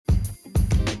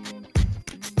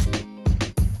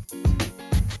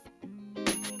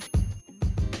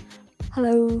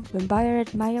Hello, Vampire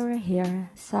Admirer here.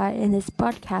 So in this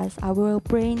podcast, I will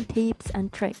bring tips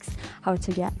and tricks how to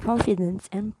get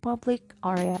confidence in public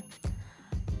area.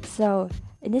 So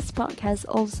in this podcast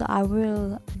also I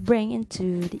will bring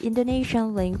into the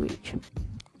Indonesian language.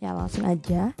 Ya langsung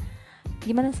aja.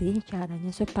 Gimana sih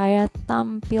caranya supaya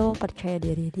tampil percaya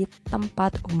diri di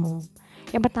tempat umum?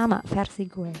 Yang pertama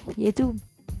versi gue yaitu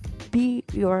be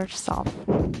yourself.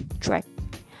 Track.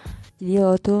 Jadi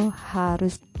lo tuh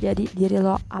harus jadi diri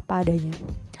lo apa adanya.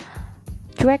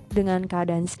 Cuek dengan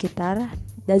keadaan sekitar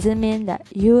doesn't mean that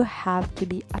you have to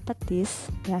be apatis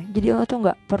ya. Jadi lo tuh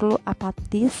nggak perlu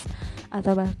apatis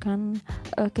atau bahkan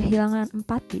kehilangan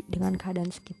empati dengan keadaan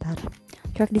sekitar.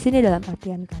 Cuek di sini dalam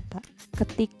artian kata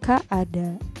ketika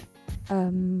ada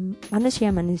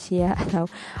manusia-manusia atau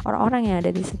orang-orang yang ada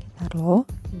di sekitar lo,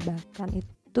 bahkan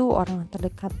itu orang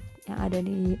terdekat yang ada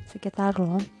di sekitar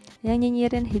lo yang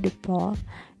nyinyirin hidup lo,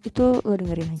 itu lo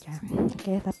dengerin aja,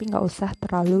 oke? Tapi nggak usah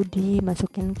terlalu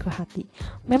dimasukin ke hati.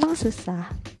 Memang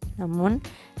susah, namun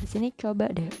di sini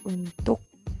coba deh untuk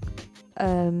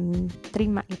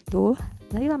terima itu.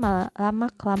 Nanti lama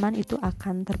kelamaan itu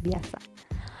akan terbiasa.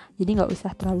 Jadi nggak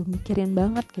usah terlalu mikirin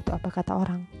banget gitu apa kata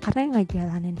orang, karena yang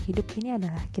ngejalanin hidup ini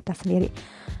adalah kita sendiri.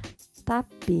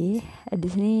 Tapi di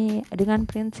sini dengan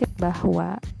prinsip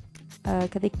bahwa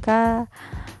ketika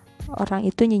orang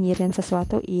itu nyinyirin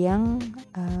sesuatu yang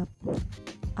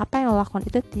apa yang lo lakukan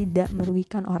itu tidak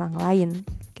merugikan orang lain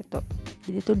gitu,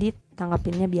 jadi itu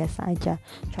ditanggapinnya biasa aja.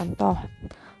 Contoh,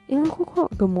 lo kok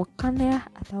gemukan ya,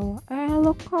 atau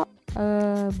lo kok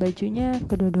bajunya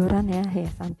kedodoran ya,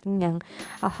 something yang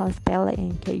hal-hal sepele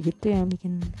yang kayak gitu yang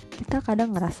bikin kita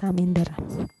kadang ngerasa minder.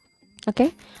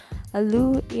 Oke?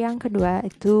 Lalu yang kedua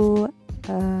itu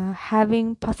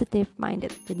having positive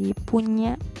minded. Jadi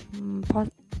punya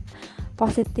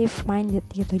positive minded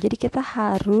gitu. Jadi kita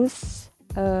harus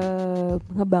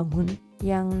ngebangun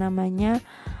yang namanya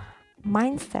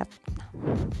mindset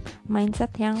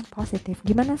yang positif.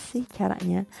 Gimana sih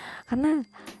caranya? Karena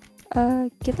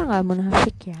kita nggak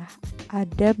munafik ya.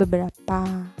 Ada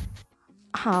beberapa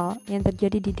hal yang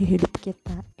terjadi di hidup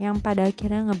kita yang pada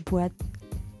akhirnya ngebuat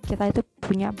kita itu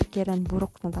punya pikiran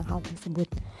buruk tentang hal tersebut.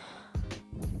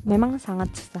 Memang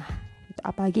sangat susah,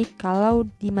 apalagi kalau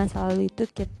di masa lalu itu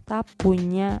kita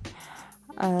punya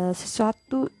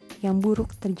sesuatu yang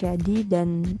buruk terjadi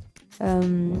dan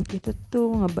itu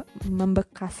tuh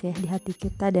membekas ya di hati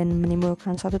kita dan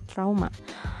menimbulkan suatu trauma.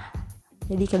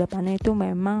 Jadi kedepannya itu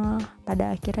memang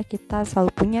pada akhirnya kita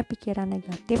selalu punya pikiran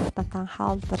negatif tentang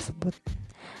hal tersebut.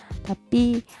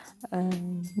 Tapi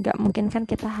gak mungkin kan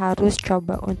kita harus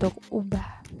coba untuk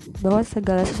ubah bahwa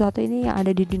segala sesuatu ini yang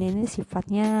ada di dunia ini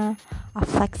sifatnya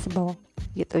flexible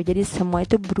gitu. Jadi semua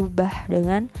itu berubah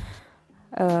dengan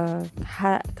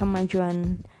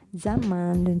kemajuan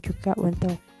zaman dan juga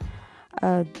untuk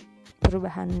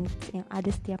perubahan yang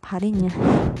ada setiap harinya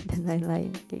dan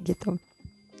lain-lain kayak gitu.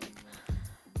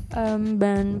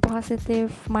 Dan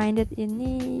positive minded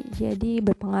ini jadi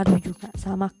berpengaruh juga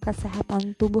sama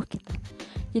kesehatan tubuh kita.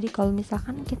 Jadi kalau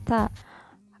misalkan kita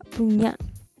punya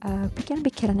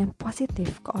pikiran-pikiran yang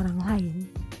positif ke orang lain,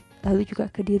 lalu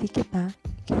juga ke diri kita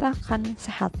akan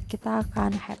sehat, kita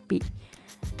akan happy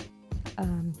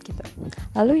gitu.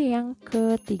 Lalu yang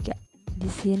ketiga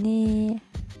di sini,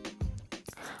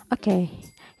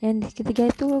 yang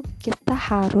ketiga itu kita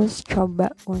harus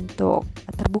coba untuk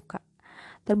terbuka.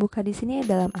 Terbuka di sini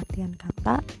dalam artian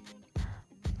kata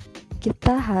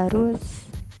kita harus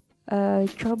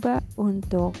coba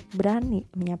untuk berani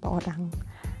menyapa orang,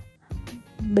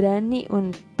 berani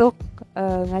untuk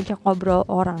ngajak ngobrol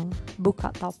orang,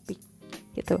 buka topik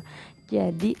gitu.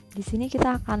 Jadi di sini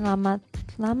kita akan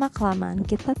lama kelamaan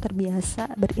kita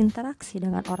terbiasa berinteraksi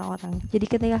dengan orang-orang. Jadi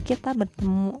ketika kita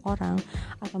bertemu orang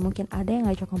atau mungkin ada yang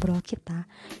ngajak ngobrol kita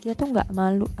tuh nggak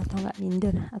malu atau nggak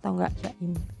minder atau nggak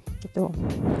jaim gitu.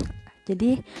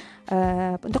 Jadi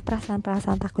untuk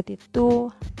perasaan-perasaan takut itu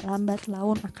lambat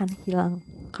laun akan hilang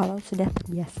kalau sudah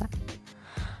terbiasa.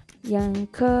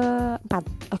 Yang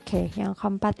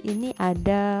keempat ini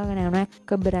ada yang namanya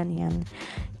keberanian.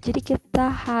 Jadi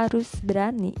kita harus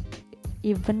berani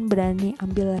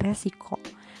ambil resiko,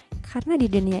 karena di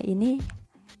dunia ini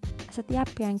setiap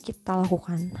yang kita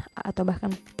lakukan atau bahkan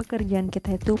pekerjaan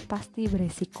kita itu pasti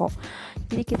beresiko.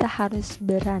 Jadi kita harus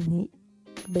berani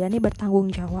bertanggung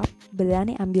jawab,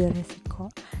 berani ambil resiko,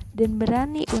 dan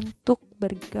berani untuk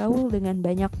bergaul dengan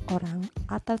banyak orang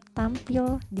atau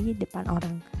tampil di depan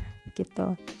orang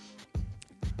gitu.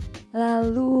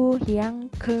 Lalu yang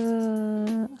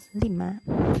kelima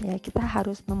ya, kita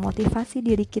harus memotivasi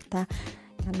diri kita,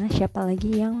 karena siapa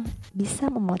lagi yang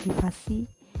bisa memotivasi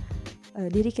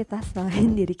diri kita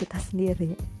selain diri kita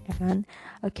sendiri, ya kan?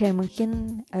 Oke,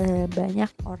 mungkin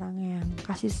banyak orang yang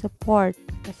kasih support,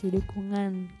 kasih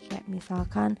dukungan, kayak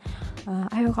misalkan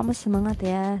ayo kamu semangat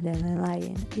ya dan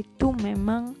lain-lain. Itu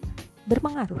memang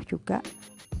berpengaruh juga,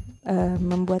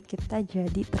 membuat kita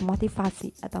jadi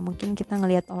termotivasi, atau mungkin kita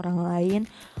ngelihat orang lain,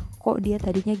 kok dia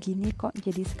tadinya gini, kok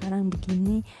jadi sekarang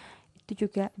begini. Itu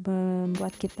juga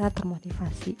membuat kita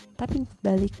termotivasi. Tapi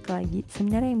balik lagi,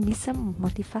 sebenarnya yang bisa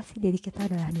memotivasi diri kita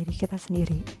adalah diri kita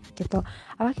sendiri gitu.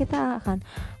 Apa kita akan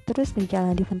terus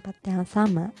berjalan di tempat yang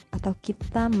sama, atau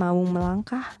kita mau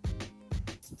melangkah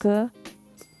ke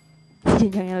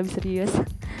jenjang yang lebih serius?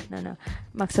 Nah,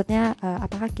 maksudnya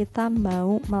apakah kita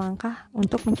mau melangkah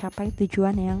untuk mencapai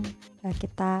tujuan yang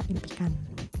kita impikan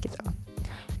gitu.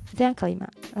 Itu yang kelima.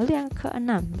 Lalu yang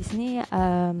keenam, di sini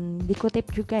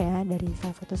dikutip juga ya dari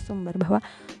salah satu sumber, bahwa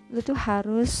lu tuh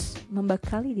harus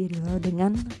membekali diri lo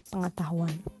dengan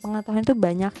pengetahuan. Pengetahuan itu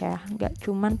banyak ya, nggak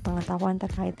cuman pengetahuan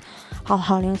terkait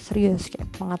hal-hal yang serius kayak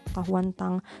pengetahuan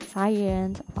tentang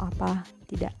sains atau apa,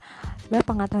 tidak. Sebenarnya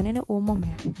pengetahuan ini umum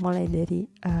ya, mulai dari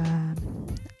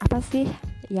apa sih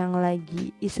yang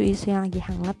lagi, isu-isu yang lagi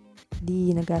hangat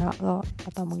di negara lo,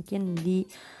 atau mungkin di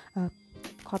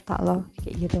kota lo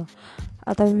kayak gitu,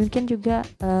 atau mungkin juga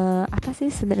apa sih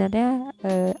sebenarnya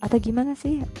atau gimana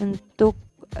sih untuk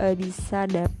bisa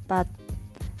dapat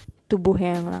tubuh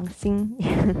yang langsing.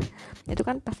 Itu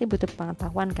kan pasti butuh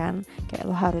pengetahuan kan, kayak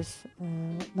lo harus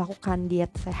melakukan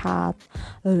diet sehat,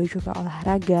 lalu juga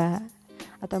olahraga,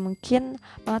 atau mungkin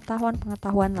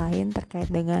pengetahuan lain terkait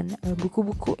dengan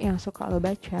buku-buku yang suka lo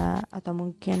baca, atau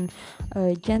mungkin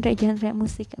genre-genre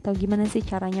musik, atau gimana sih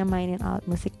caranya mainin alat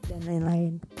musik dan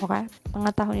lain-lain. Pokoknya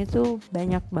pengetahuan itu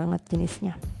banyak banget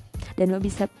jenisnya, dan lo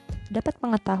bisa dapat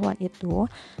pengetahuan itu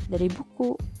dari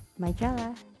buku,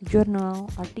 majalah, jurnal,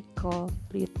 artikel,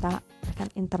 berita,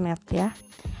 bahkan internet ya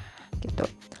gitu.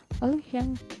 Lalu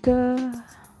yang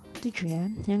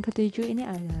ketujuh ini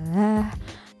adalah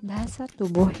bahasa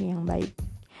tubuh yang baik.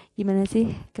 Gimana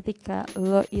sih ketika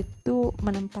lo itu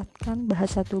menempatkan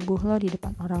bahasa tubuh lo di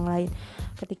depan orang lain,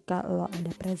 ketika lo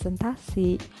ada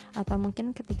presentasi, atau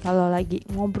mungkin ketika lo lagi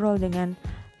ngobrol dengan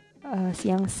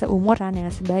yang seumuran,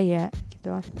 yang sebaya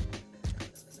gitu,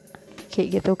 kayak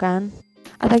gitu kan.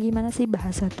 Atau gimana sih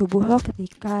bahasa tubuh lo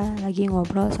ketika lagi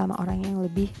ngobrol sama orang yang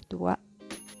lebih tua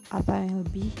atau yang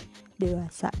lebih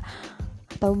dewasa,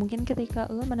 atau mungkin ketika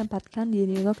lo menempatkan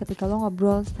diri lo ketika lo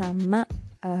ngobrol sama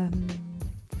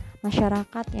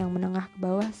masyarakat yang menengah ke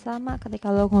bawah, sama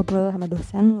ketika lo ngobrol sama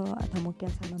dosen lo atau mungkin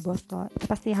sama bos lo. Itu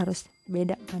pasti harus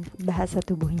beda kan bahasa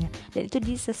tubuhnya, dan itu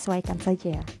disesuaikan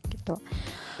saja ya gitu.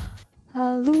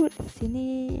 Lalu di sini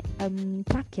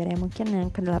terakhir ya, mungkin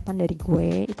yang ke-8 dari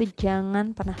gue, itu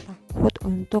jangan pernah takut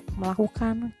untuk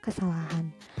melakukan kesalahan.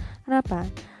 Kenapa?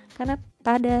 Karena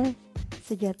pada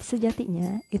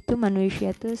sejatinya itu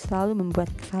manusia itu selalu membuat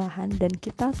kesalahan, dan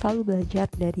kita selalu belajar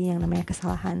dari yang namanya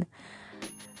kesalahan.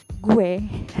 Gue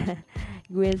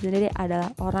sendiri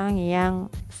adalah orang yang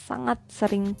sangat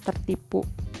sering tertipu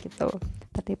gitu,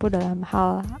 tertipu dalam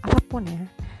hal apapun ya.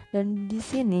 Dan di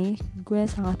sini gue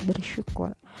sangat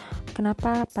bersyukur.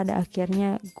 Kenapa pada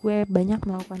akhirnya gue banyak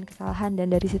melakukan kesalahan, dan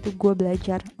dari situ gue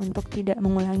belajar untuk tidak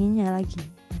mengulanginya lagi.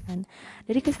 Kan?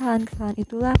 Dari kesalahan-kesalahan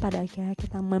itulah pada akhirnya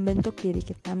kita membentuk diri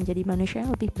kita menjadi manusia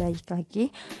yang lebih baik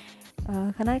lagi.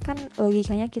 Karena kan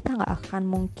logikanya kita nggak akan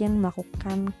mungkin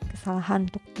melakukan kesalahan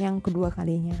untuk yang kedua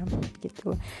kalinya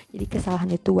gitu. Jadi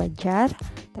kesalahan itu wajar,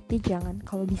 tapi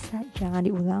kalau bisa jangan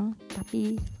diulang,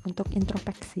 tapi untuk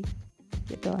introspeksi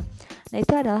gitu. Nah,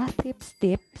 itu adalah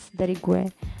tips-tips dari gue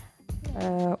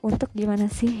untuk gimana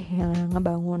sih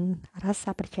ngebangun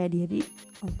rasa percaya diri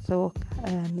untuk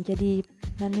menjadi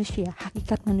manusia.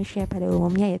 Hakikat manusia pada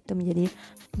umumnya yaitu menjadi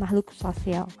makhluk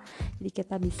sosial. Jadi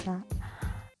kita bisa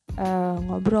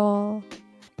ngobrol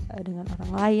dengan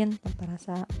orang lain tanpa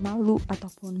rasa malu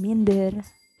ataupun minder,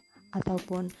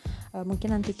 ataupun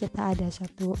mungkin nanti kita ada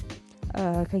suatu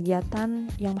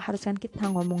kegiatan yang mengharuskan kita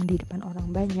ngomong di depan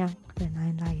orang banyak dan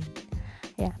lain-lain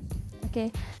ya.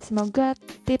 Oke, semoga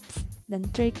tips dan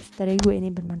tricks dari gue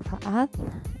ini bermanfaat.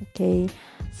 Oke,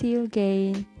 see you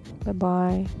again, bye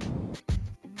bye.